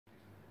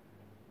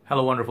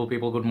Hello wonderful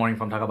people, good morning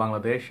from Dhaka,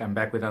 Bangladesh. I'm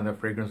back with another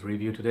fragrance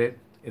review today.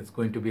 It's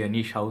going to be a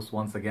niche house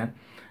once again,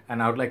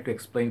 and I would like to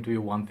explain to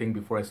you one thing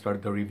before I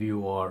start the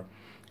review or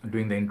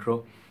doing the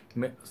intro.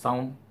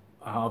 Some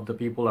of the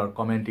people are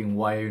commenting,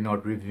 why are you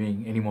not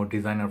reviewing any more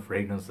designer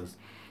fragrances?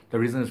 The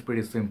reason is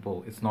pretty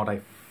simple. It's not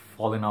I've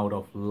fallen out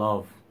of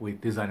love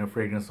with designer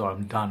fragrance or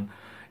I'm done.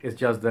 It's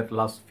just that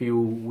last few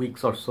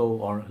weeks or so,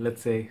 or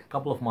let's say a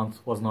couple of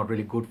months, was not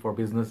really good for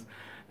business,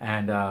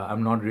 and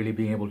I'm not really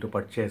being able to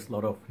purchase a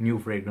lot of new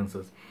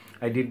fragrances.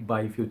 I did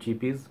buy a few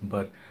cheapies,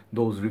 but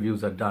those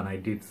reviews are done. I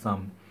did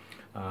some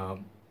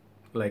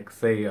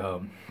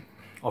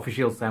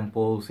official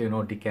samples,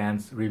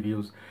 decants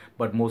reviews,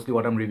 but mostly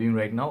what I'm reviewing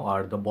right now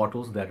are the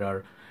bottles that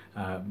are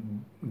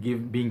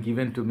being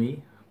given to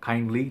me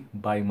kindly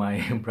by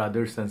my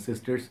brothers and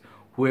sisters,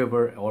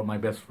 whoever, or my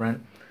best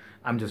friend.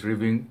 I'm just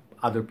reviewing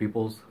other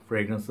people's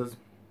fragrances,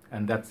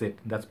 and that's it.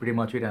 That's pretty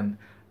much it. And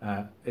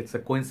it's a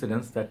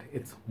coincidence that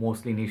it's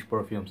mostly niche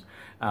perfumes.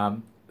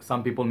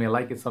 Some people may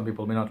like it, some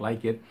people may not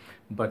like it,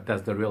 but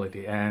that's the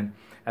reality. And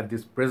at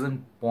this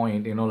present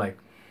point,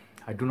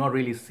 I do not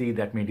really see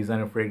that many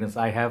designer fragrance.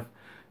 I have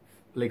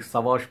like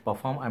Sauvage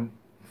Parfum. I'm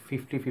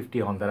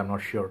 50-50 on that. I'm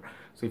not sure.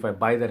 So if I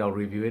buy that, I'll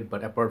review it.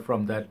 But apart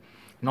from that,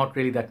 not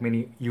really that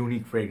many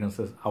unique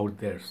fragrances out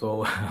there.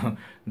 So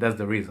that's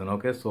the reason.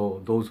 Okay,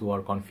 so those who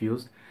are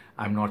confused,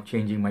 I'm not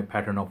changing my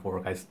pattern of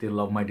work. I still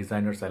love my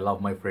designers. I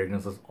love my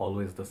fragrances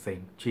always the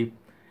same. Cheap,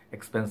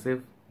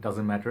 expensive,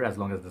 doesn't matter as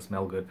long as they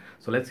smell good.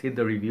 So let's hit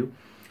the review.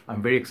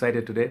 I'm very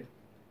excited today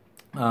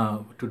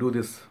to do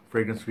this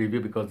fragrance review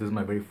because this is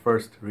my very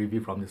first review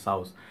from this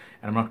house,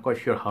 and I'm not quite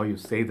sure how you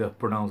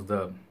pronounce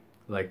the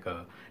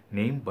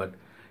name, but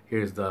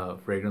here's the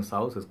fragrance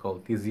house. It's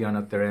called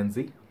Tiziana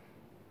Terenzi.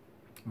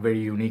 Very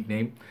unique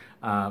name,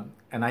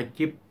 and I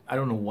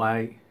don't know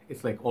why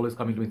it's like always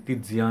coming to me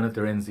Tiziana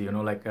Terenzi,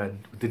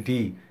 the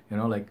D,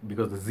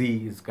 because the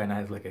Z is kind of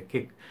has like a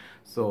kick.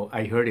 So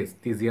I heard it's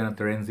Tiziana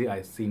Terenzi.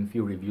 I've seen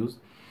few reviews,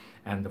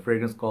 and the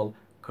fragrance called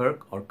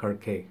Kirk or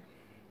Kirke,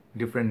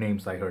 different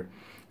names I heard.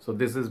 So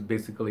this is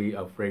basically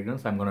a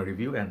fragrance I'm gonna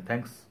review, and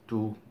thanks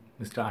to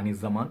Mr.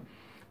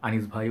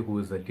 Anis Bhai, who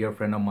is a dear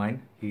friend of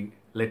mine. He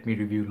let me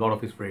review a lot of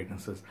his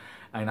fragrances.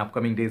 In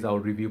upcoming days, I'll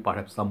review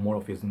perhaps some more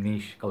of his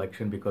niche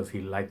collection because he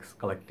likes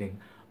collecting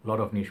a lot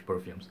of niche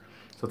perfumes.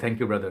 So thank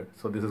you, brother.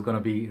 So this is gonna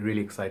be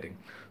really exciting.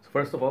 So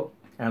first of all,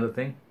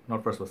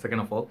 second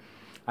of all,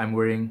 I'm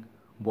wearing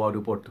Bois de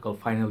Portugal.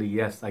 Finally,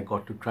 yes, I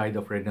got to try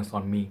the fragrance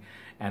on me,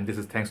 and this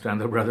is thanks to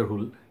another brother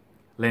who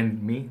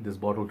lent me this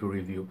bottle to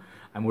review.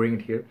 I'm wearing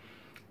it here.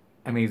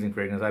 Amazing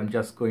fragrance. I'm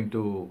just going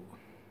to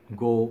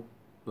go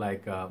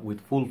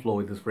with full flow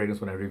with this fragrance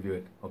when I review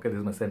it. Okay, this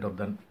is my scent of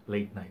the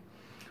late night.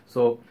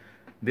 So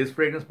this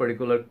fragrance,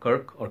 particular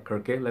Kirk or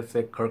Kirke, let's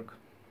say Kirk.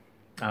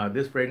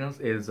 This fragrance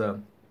is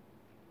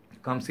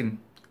comes in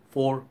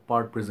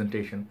 4-part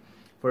presentation.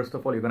 First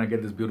of all, you're gonna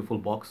get this beautiful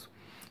box.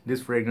 This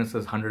fragrance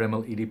is 100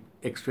 ml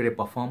extrait de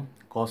parfum,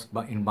 cost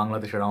in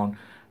Bangladesh around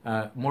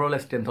more or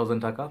less 10,000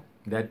 taka.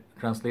 That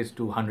translates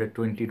to $120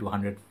 to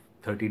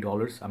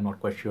 $130. I'm not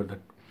quite sure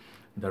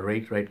the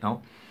rate right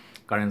now,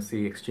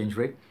 currency exchange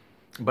rate,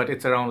 but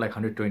it's around like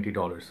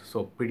 $120.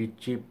 So pretty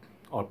cheap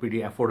or pretty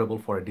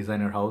affordable for a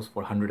designer house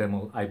for 100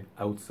 ml,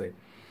 I would say.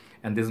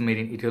 And this is made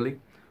in Italy.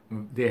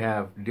 They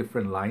have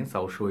different lines.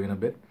 I'll show you in a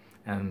bit.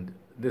 And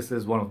this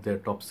is one of their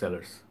top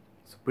sellers.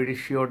 So pretty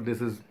sure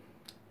this is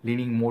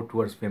leaning more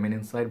towards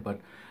feminine side, but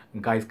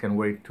guys can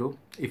wear it too.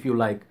 If you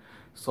like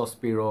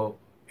Sospiro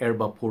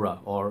Erba Pura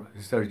or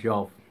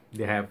Sergio,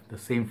 they have the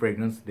same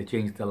fragrance. They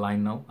changed the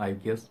line now, I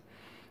guess.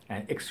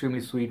 And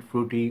extremely sweet,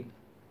 fruity,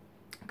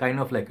 kind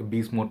of like a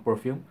beast mode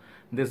perfume.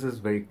 This is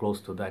very close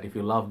to that. If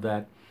you love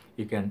that,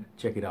 you can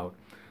check it out.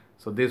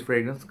 So this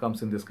fragrance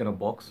comes in this kind of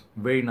box.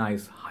 Very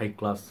nice, high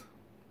class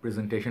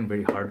presentation,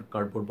 very hard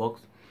cardboard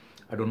box.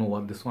 I don't know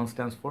what this one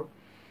stands for.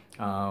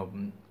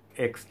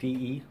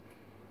 XTE,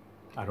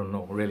 I don't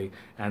know really.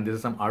 And this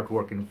is some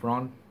artwork in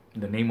front.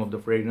 The name of the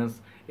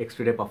fragrance,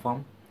 Extrait de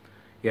Parfum.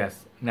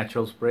 Yes,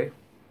 natural spray.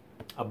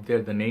 Up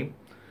there, the name.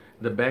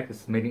 The back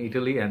is made in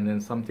Italy, and then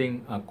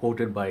something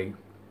quoted by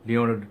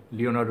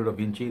Leonardo da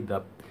Vinci,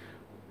 the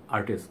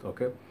artist.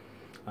 Okay.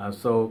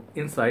 So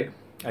inside,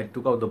 I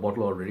took out the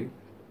bottle already.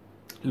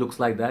 Looks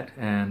like that,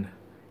 and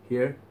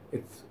here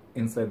it's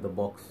inside the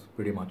box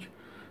pretty much.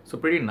 So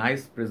pretty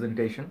nice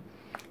presentation,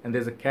 and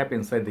there's a cap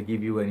inside. They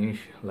give you an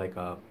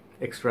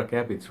extra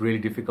cap. It's really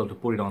difficult to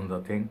put it on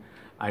the thing.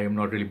 I am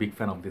not really big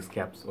fan of these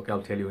caps. Okay,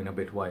 I'll tell you in a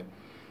bit why.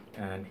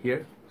 And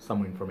here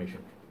some information.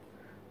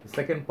 The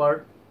second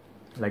part,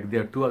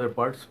 there are two other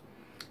parts.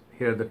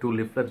 Here are the two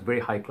leaflets, very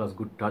high class,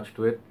 good touch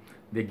to it.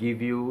 They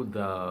give you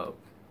the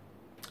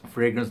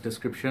fragrance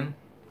description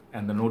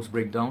and the notes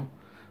breakdown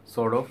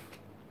sort of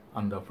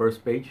on the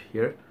first page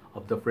here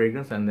of the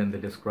fragrance, and then they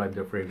describe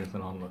their fragrance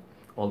and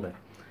all that.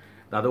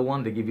 The other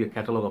one, they give you a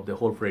catalog of the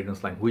whole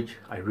fragrance line, which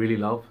I really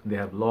love. They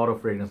have a lot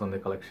of fragrance on their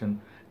collection,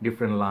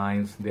 different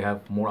lines. They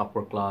have more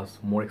upper class,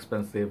 more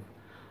expensive,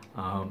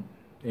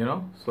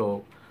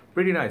 so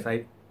pretty nice.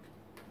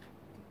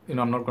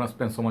 I'm not going to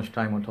spend so much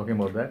time on talking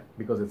about that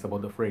because it's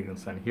about the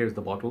fragrance. And here's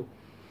the bottle.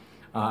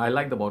 I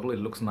like the bottle. It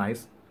looks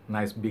nice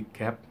big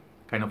cap,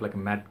 kind of like a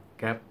matte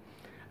cap.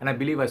 And I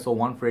believe I saw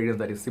one fragrance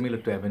that is similar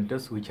to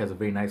Aventus, which has a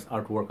very nice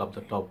artwork up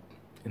the top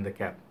in the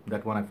cap.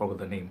 That one I forgot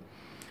the name.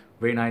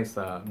 Very nice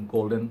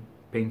golden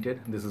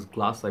painted. This is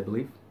glass, I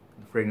believe.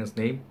 The fragrance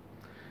name.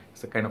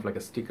 It's a kind of like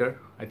a sticker.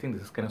 I think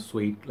this is kind of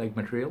suede like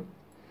material.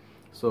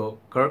 So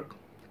Kirk,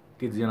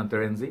 Tiziana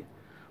Terenzi.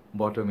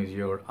 Bottom is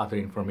your other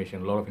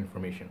information, a lot of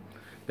information.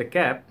 The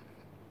cap,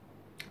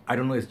 I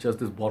don't know it's just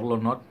this bottle or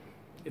not.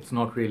 It's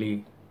not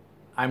really,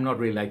 I'm not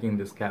really liking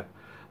this cap.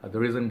 The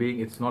reason being,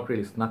 it's not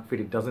really snug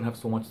fit. It doesn't have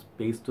so much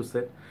space to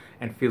sit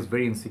and feels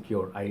very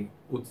insecure. I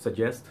would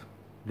suggest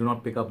do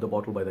not pick up the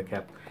bottle by the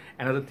cap.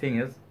 Another thing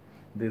is,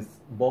 this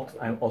box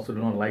I also do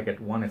not like at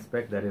one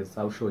aspect, that is,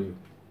 I'll show you.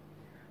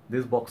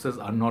 These boxes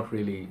are not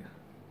really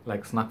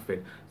like snug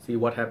fit. See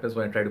what happens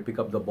when I try to pick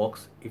up the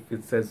box. If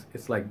it says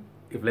it's like,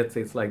 if let's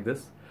say it's like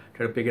this,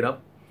 try to pick it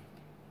up,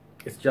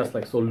 it's just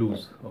like so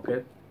loose,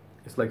 okay?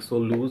 It's like so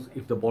loose.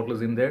 If the bottle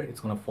is in there, it's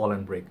gonna fall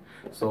and break.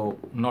 So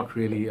not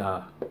really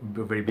a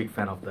very big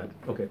fan of that.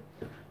 Okay,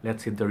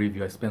 let's hit the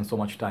review. I spent so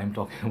much time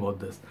talking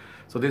about this.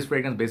 So this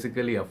fragrance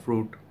basically a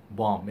fruit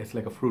bomb. It's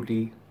like a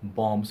fruity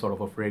bomb sort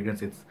of a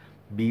fragrance. It's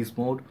beast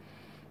mode.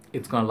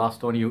 It's gonna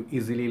last on you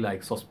easily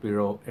like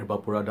Sospiro Erba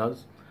Pura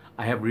does.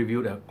 I have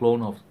reviewed a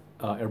clone of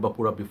Erba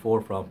Pura before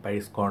from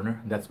Paris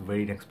Corner. That's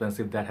very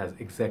inexpensive. That has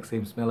exact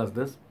same smell as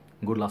this.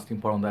 Good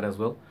lasting power on that as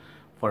well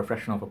for a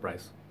fraction of a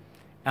price.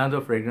 Another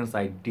fragrance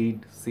I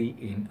did see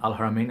in Al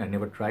Haramain, I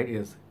never tried,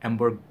 is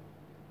Amber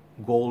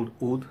Gold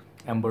Oud,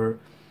 Amber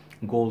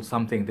Gold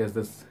something. There's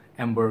this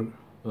Amber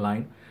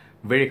line.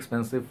 Very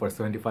expensive for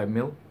 75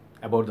 ml,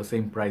 about the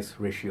same price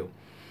ratio.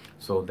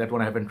 So that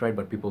one I haven't tried,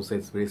 but people say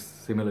it's very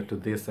similar to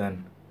this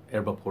and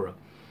Erba Pura.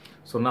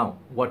 So now,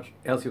 what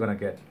else you're gonna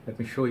get? Let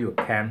me show you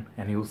a can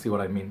and you'll see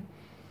what I mean.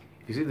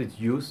 You see the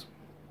juice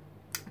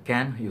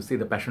can, you see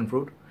the passion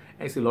fruit,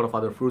 and you see a lot of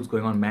other fruits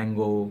going on,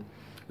 mango,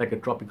 like a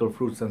tropical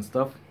fruits and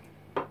stuff.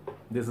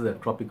 This is a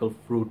tropical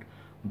fruit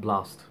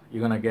blast.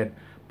 You're gonna get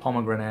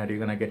pomegranate, you're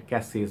gonna get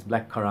cassis,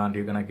 blackcurrant,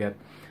 you're gonna get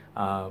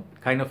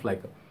kind of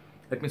like,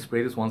 let me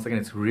spray this once again.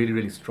 It's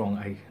really strong.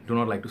 I do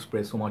not like to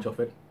spray so much of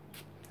it,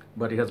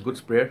 but it has good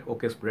sprayer,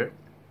 okay sprayer.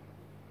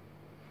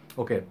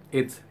 Okay,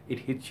 it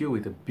hits you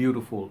with a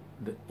beautiful,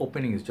 the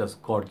opening is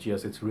just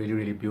gorgeous. It's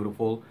really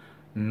beautiful.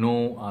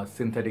 No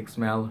synthetic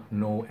smell,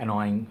 no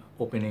annoying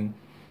opening.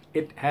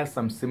 It has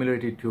some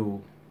similarity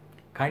to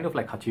kind of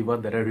like Hachiva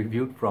that I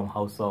reviewed from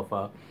House of,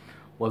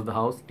 was the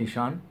house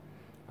Nishan?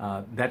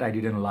 That I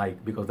didn't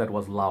like because that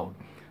was loud.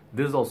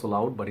 This is also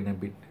loud, but in a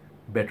bit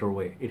better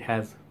way. It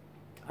has,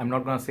 I'm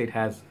not gonna say it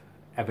has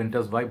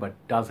Aventus vibe, but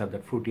does have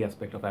that fruity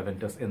aspect of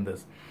Aventus in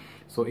this.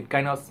 So it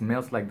kind of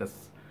smells like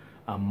this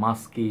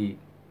musky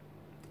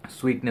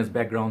sweetness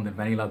background, the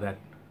vanilla that,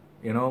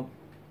 you know,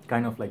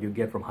 kind of like you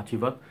get from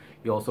Hachiva.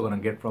 You're also gonna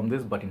get from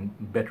this, but in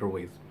better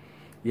ways.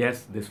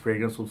 Yes, this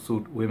fragrance will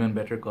suit women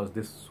better because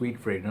this sweet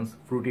fragrance,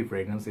 fruity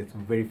fragrance, it's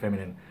very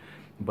feminine.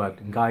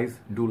 But guys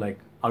do like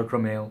ultra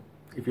male.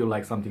 If you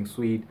like something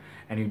sweet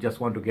and you just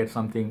want to get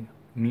something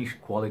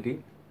niche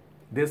quality,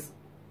 this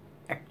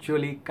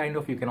actually kind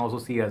of you can also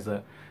see as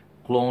a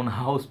clone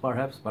house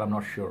perhaps, but I'm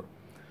not sure.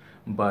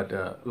 But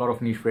a lot of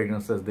niche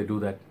fragrances, they do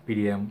that.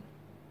 PDM,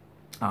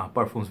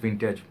 perfumes,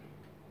 vintage,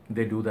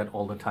 they do that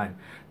all the time.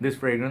 This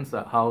fragrance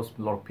house,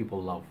 a lot of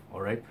people love. All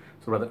right,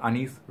 so rather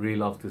Anis really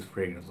loves this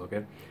fragrance.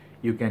 Okay,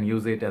 you can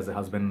use it as a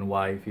husband and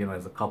wife, you know,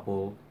 as a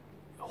couple.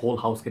 Whole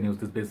house can use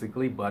this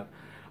basically. But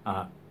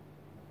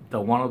the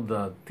one of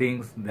the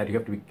things that you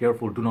have to be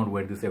careful, do not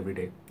wear this every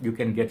day. You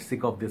can get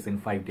sick of this in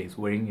 5 days.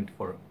 Wearing it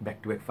for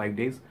back-to-back 5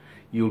 days,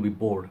 you will be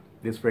bored.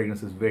 This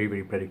fragrance is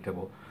very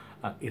predictable.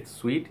 It's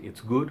sweet, it's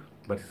good,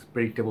 but it's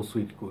predictable,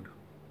 sweet, good,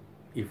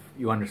 if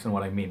you understand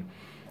what I mean.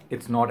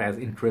 It's not as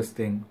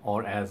interesting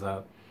or as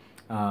a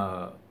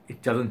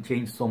it doesn't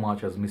change so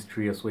much as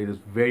mysterious way. It is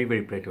very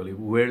predictable. You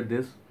wear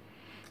this,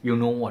 you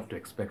know what to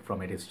expect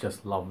from it. It's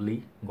just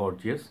lovely,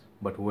 gorgeous,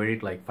 but wear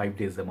it like 5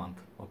 days a month.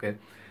 Okay,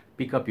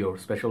 pick up your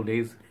special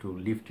days to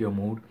lift your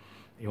mood.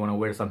 You want to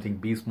wear something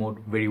beast mode,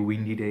 very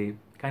windy day,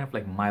 kind of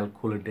like mild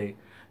cooler day,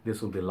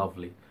 this will be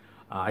lovely.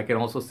 I can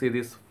also say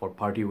this for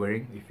party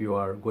wearing. If you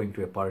are going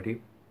to a party,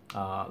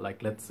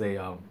 like let's say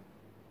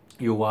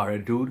you are a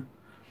dude,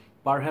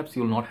 perhaps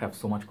you'll not have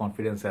so much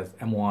confidence as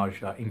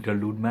Amouage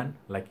interlude man,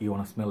 like you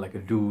want to smell like a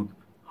dude,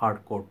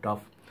 hardcore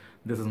tough.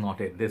 This is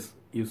not it. This,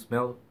 you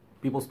smell,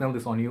 people smell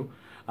this on you.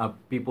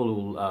 People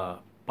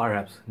will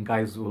perhaps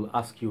guys will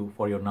ask you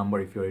for your number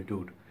if you're a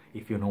dude,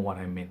 if you know what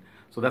I mean.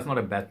 So that's not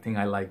a bad thing.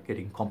 I like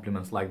getting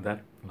compliments like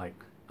that. Like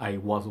I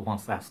was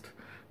once asked,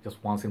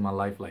 just once in my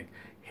life, like,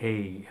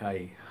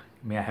 hey,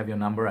 may I have your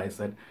number? I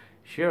said,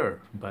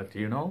 sure, but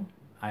you know,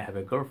 I have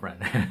a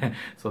girlfriend.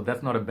 So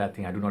that's not a bad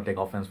thing. I do not take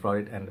offense for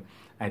it, and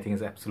I think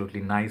it's absolutely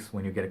nice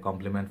when you get a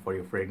compliment for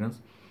your fragrance.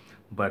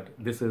 But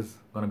this is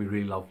gonna be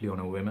really lovely on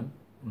a woman,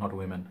 not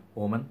women,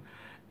 woman.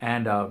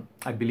 And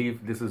I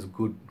believe this is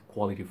good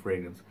quality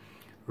fragrance.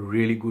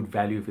 Really good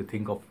value if you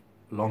think of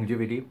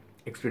longevity,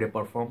 extra day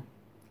perform,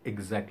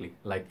 exactly,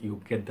 like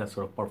you get that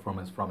sort of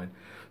performance from it.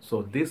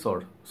 So this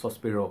or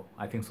Sospiro,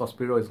 I think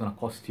Sospiro is going to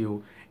cost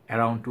you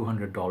around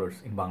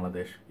 $200 in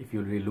Bangladesh if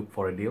you really look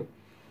for a deal,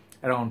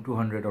 around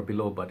 200 or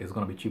below, but it's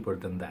going to be cheaper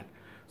than that.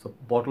 So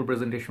bottle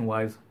presentation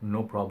wise,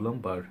 no problem,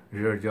 but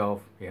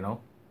Zerjov, you know,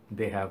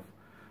 they have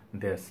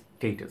their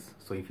status.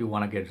 So if you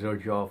want to get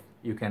Zerjov,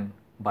 you can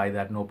buy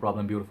that, no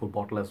problem. Beautiful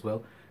bottle as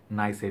well,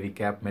 nice heavy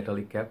cap,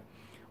 metallic cap.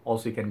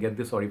 Also you can get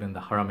this or even the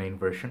Haramain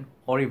version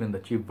or even the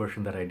cheap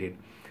version that I did.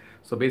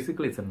 So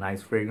basically it's a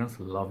nice fragrance,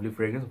 lovely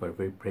fragrance, but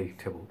very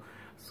predictable.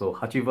 So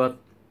Hachivat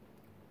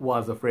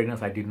was a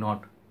fragrance I did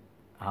not,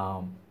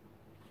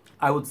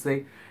 I would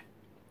say,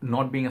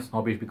 not being a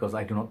snobbish because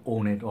I do not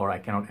own it or I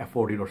cannot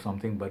afford it or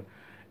something, but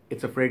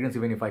it's a fragrance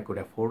even if I could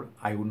afford,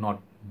 I would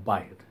not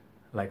buy it.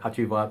 Like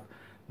Hachivat,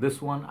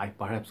 this one I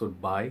perhaps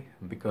would buy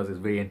because it's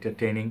very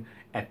entertaining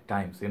at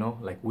times, you know,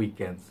 like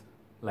weekends,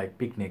 like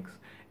picnics,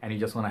 and you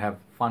just want to have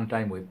fun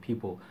time with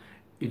people.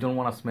 You don't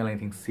want to smell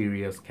anything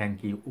serious,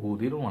 kanky,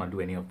 oud. You don't want to do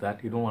any of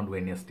that. You don't want to do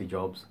any nasty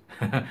jobs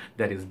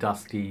that is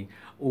dusty,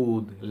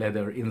 oud,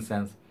 leather,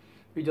 incense.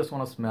 You just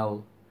want to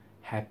smell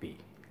happy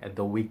at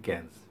the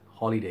weekends,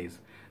 holidays.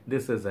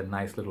 This is a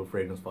nice little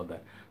fragrance for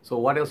that. So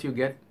what else you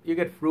get? You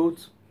get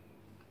fruits,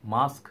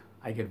 musk.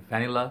 I get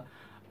vanilla,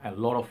 a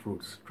lot of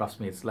fruits.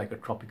 Trust me, it's like a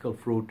tropical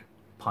fruit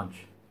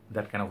punch,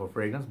 that kind of a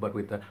fragrance, but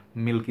with a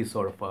milky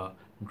sort of a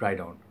dry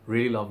down.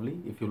 Really lovely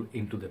if you're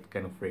into that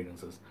kind of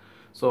fragrances.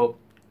 So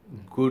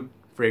good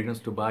fragrance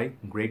to buy,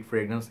 great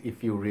fragrance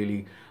if you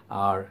really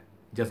are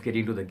just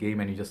getting into the game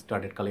and you just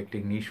started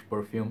collecting niche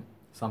perfume,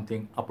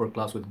 something upper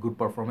class with good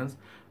performance.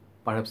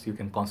 Perhaps you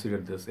can consider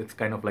this. It's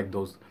kind of like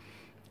those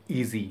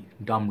easy,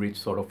 dumb rich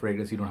sort of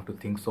fragrance. You don't have to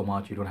think so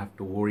much, you don't have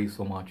to worry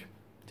so much.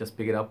 Just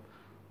pick it up,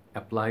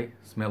 apply,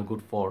 smell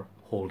good for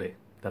whole day.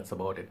 That's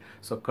about it.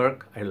 So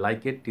Kirk, I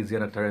like it.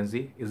 Tiziana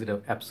Terenzi, is it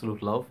an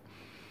absolute love?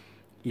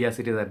 Yes,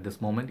 it is at this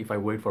moment. If I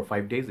wait for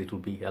 5 days, it will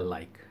be a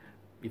like,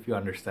 if you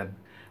understand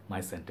my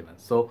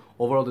sentiments. So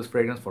overall, this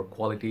fragrance for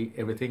quality,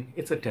 everything,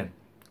 it's a 10.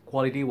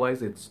 Quality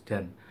wise, it's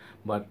 10.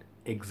 But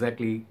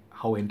exactly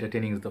how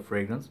entertaining is the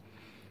fragrance,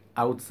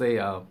 I would say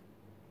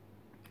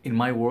in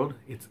my world,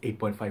 it's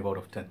 8.5 out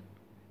of 10.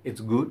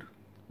 It's good,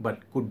 but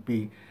could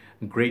be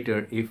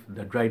greater if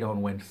the dry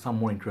down went some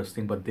more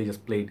interesting, but they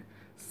just played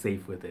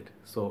safe with it.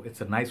 So it's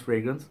a nice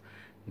fragrance,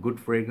 good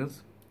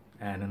fragrance,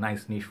 and a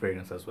nice niche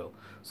fragrance as well.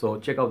 So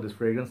check out this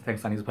fragrance.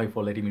 Thanks Anis Bhai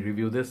for letting me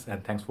review this,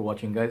 and thanks for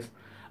watching, guys.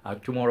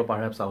 Tomorrow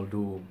perhaps I'll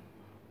do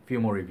few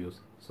more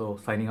reviews. So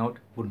signing out,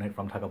 good night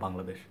from Dhaka,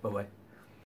 Bangladesh. Bye bye.